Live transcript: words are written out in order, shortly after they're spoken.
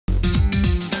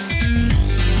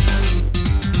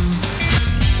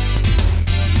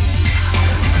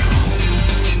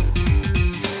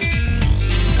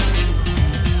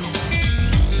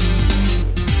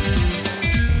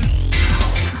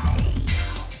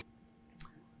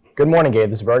Good morning,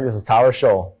 Gaithersburg. This is Tyler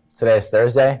Scholl. Today is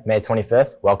Thursday, May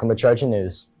 25th. Welcome to Trojan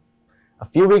News. A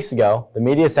few weeks ago, the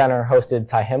Media Center hosted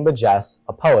Tyehimba Jess,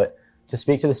 a poet, to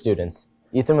speak to the students.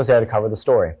 Ethan was there to cover the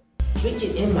story. Drink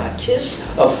it in my kiss,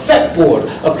 a fretboard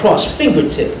across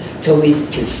fingertip till he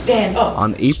can stand up.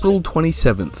 On April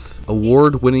 27th,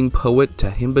 award-winning poet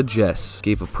Tyehimba Jess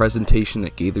gave a presentation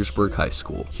at Gaithersburg High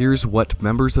School. Here's what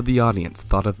members of the audience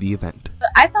thought of the event.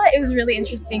 I thought it was a really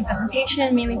interesting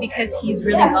presentation, mainly because he's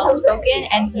really well-spoken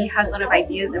and he has a lot of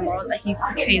ideas and morals that he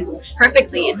portrays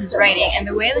perfectly in his writing. And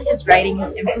the way that his writing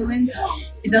is influenced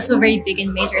is also very big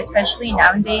and major, especially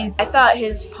nowadays. I thought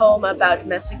his poem about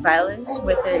domestic violence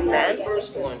within men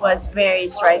was very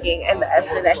striking, and the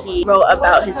essay that he wrote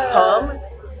about his poem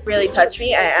really touched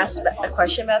me. I asked a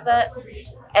question about that,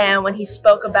 and when he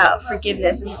spoke about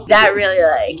forgiveness, that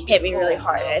really hit me really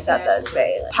hard, and I thought that was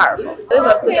very powerful. I really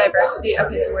love the diversity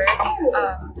of his work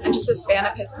and just the span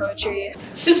of his poetry.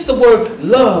 Since the word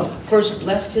love first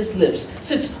blessed his lips,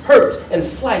 since hurt and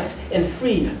flight and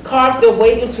free carved their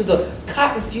way into the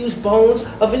cotton-fused bones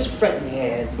of his fretting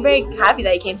hand. I'm very happy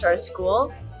that he came to our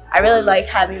school. I really like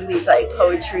having these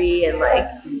poetry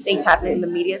and things happening in the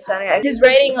media center. His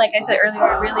writing, like I said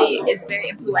earlier, really is very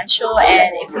influential,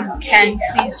 and if you can,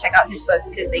 please check out his books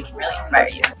because they can really inspire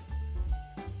you.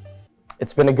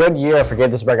 It's been a good year for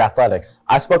Gaithersburg Athletics.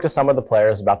 I spoke to some of the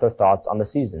players about their thoughts on the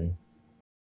season.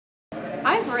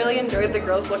 I've really enjoyed the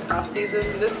girls lacrosse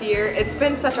season this year. It's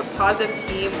been such a positive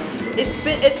team.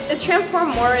 It's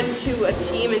transformed more into a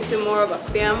team, into more of a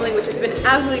family, which has been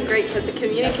absolutely great because the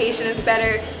communication is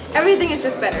better. Everything is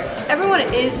just better. Everyone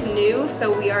is new,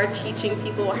 so we are teaching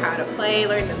people how to play,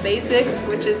 learn the basics,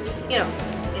 which is,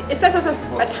 it sets us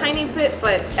a tiny bit,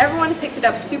 but everyone picked it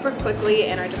up super quickly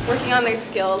and are just working on their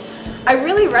skills. I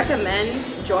really recommend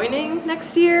joining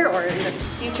next year or in the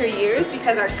future years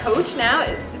because our coach now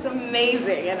is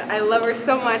amazing and I love her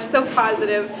so much, so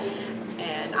positive,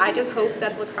 and I just hope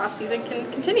that the lacrosse season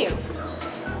can continue.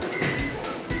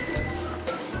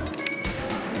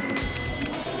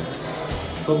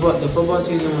 The football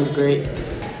season was great.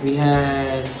 We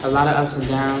had a lot of ups and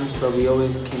downs, but we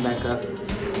always came back up.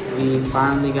 We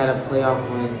finally got a playoff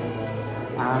win.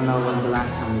 I don't know when was the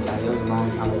last time we got it. It was a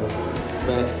long time ago.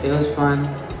 But it was fun,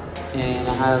 and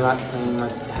I had a lot of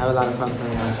fun playing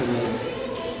with my teammates,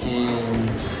 and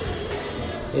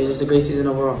it was just a great season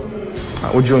overall.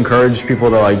 Would you encourage people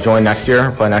to join next year,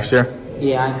 or play next year?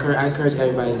 Yeah, I encourage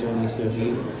everybody to join next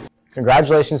year.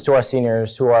 Congratulations to our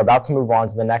seniors who are about to move on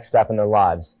to the next step in their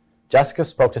lives. Jessica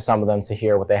spoke to some of them to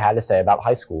hear what they had to say about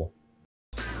high school.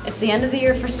 It's the end of the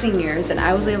year for seniors, and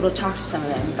I was able to talk to some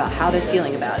of them about how they're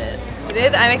feeling about it.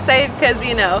 I'm excited because,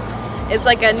 it's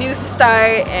like a new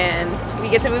start and we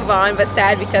get to move on, but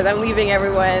sad because I'm leaving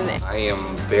everyone. I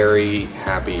am very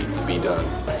happy to be done.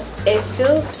 It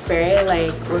feels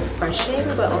very refreshing,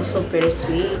 but also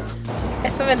bittersweet.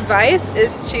 Some advice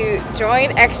is to join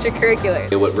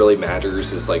extracurriculars. What really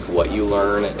matters is what you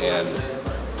learn and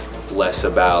less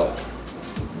about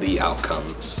the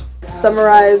outcomes.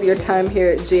 Summarize your time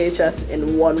here at GHS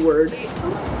in one word.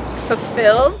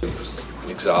 Fulfilled. It was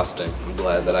exhausting. I'm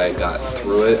glad that I got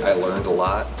through it. I learned a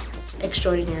lot.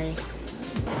 Extraordinary.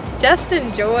 Just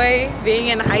enjoy being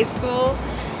in high school.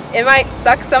 It might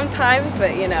suck sometimes,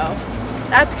 but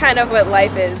that's kind of what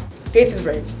life is.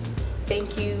 Gaithersburg,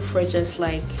 thank you for just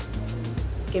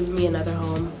giving me another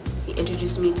home. You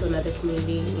introduced me to another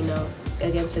community,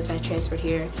 again, since I transferred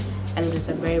here, and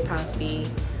I'm very proud to be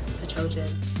a Trojan.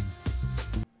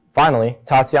 Finally,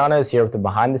 Tatiana is here with a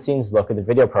behind-the-scenes look at the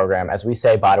video program as we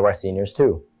say bye to our seniors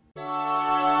too.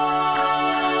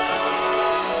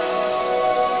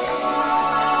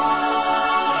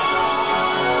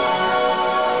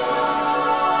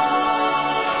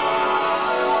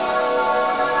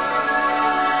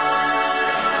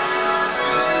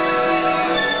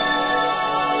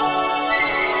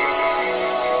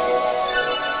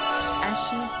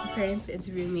 To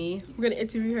interview me. We're gonna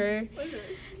interview her.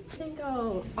 I think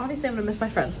obviously I'm gonna miss my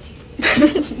friends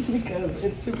because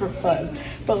it's super fun.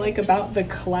 But about the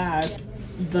class,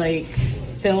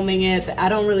 filming it, I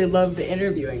don't really love the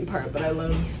interviewing part, but I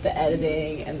love the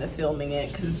editing and the filming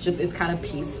it because it's kind of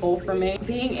peaceful for me.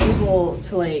 Being able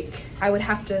to I would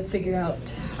have to figure out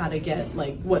how to get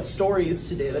what stories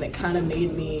to do, and it kind of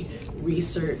made me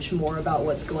research more about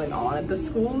what's going on at the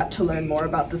school, to learn more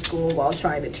about the school while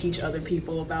trying to teach other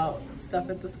people about stuff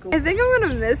at the school. I think I'm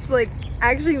gonna miss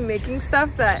actually making stuff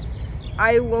that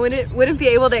I wouldn't be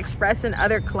able to express in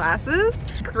other classes.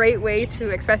 Great way to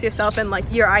express yourself and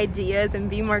your ideas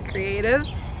and be more creative.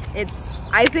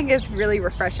 I think it's really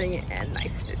refreshing and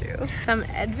nice to do. Some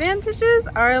advantages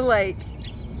are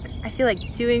I feel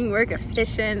like doing work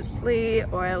efficiently,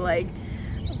 or like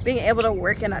being able to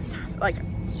work in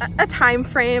a time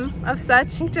frame of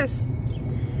such. Just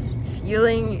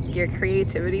fueling your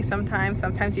creativity sometimes.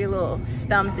 Sometimes you're a little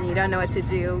stumped and you don't know what to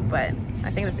do, but I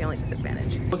think that's the only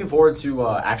disadvantage. Looking forward to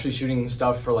actually shooting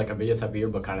stuff for like a video type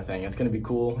yearbook kind of thing. It's gonna be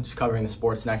cool, just covering the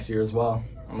sports next year as well.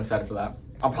 I'm excited for that.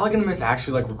 I'm probably gonna miss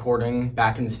actually like recording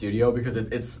back in the studio because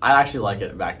I actually like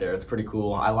it back there. It's pretty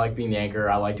cool. I like being the anchor,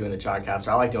 I like doing the Chatcaster,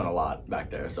 I like doing a lot back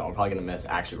there, so I'm probably gonna miss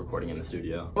actually recording in the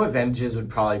studio. Some advantages would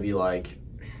probably be like,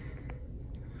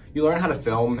 you learn how to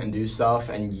film and do stuff,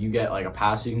 and you get like a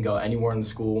pass so you can go anywhere in the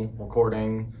school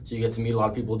recording, so you get to meet a lot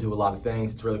of people, do a lot of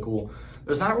things. It's really cool.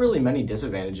 There's not really many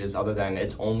disadvantages other than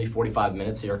it's only 45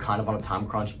 minutes, so you're kind of on a time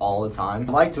crunch all the time.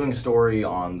 I like doing a story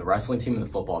on the wrestling team and the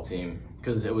football team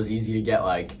because it was easy to get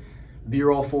like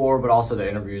B-roll for, but also the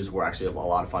interviews were actually a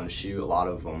lot of fun to shoot. A lot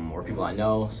of them were people I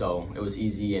know, so it was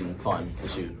easy and fun to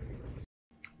shoot.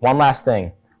 One last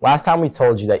thing. Last time we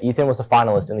told you that Ethan was a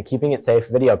finalist in the Keeping It Safe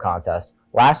video contest.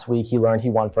 Last week he learned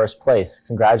he won first place.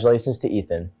 Congratulations to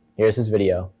Ethan. Here's his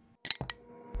video.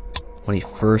 When he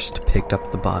first picked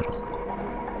up the bottle,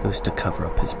 it was to cover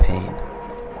up his pain.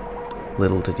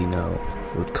 Little did he know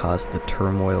it would cause the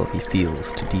turmoil he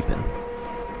feels to deepen.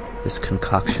 This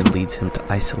concoction leads him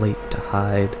to isolate, to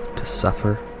hide, to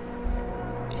suffer.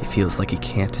 He feels like he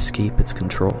can't escape its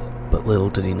control, but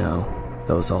little did he know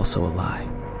that was also a lie.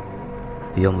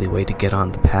 The only way to get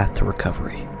on the path to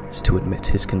recovery is to admit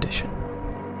his condition.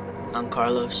 I'm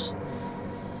Carlos,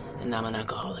 and I'm an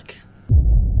alcoholic.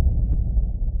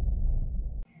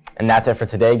 And that's it for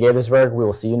today, Gaithersburg. We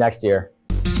will see you next year.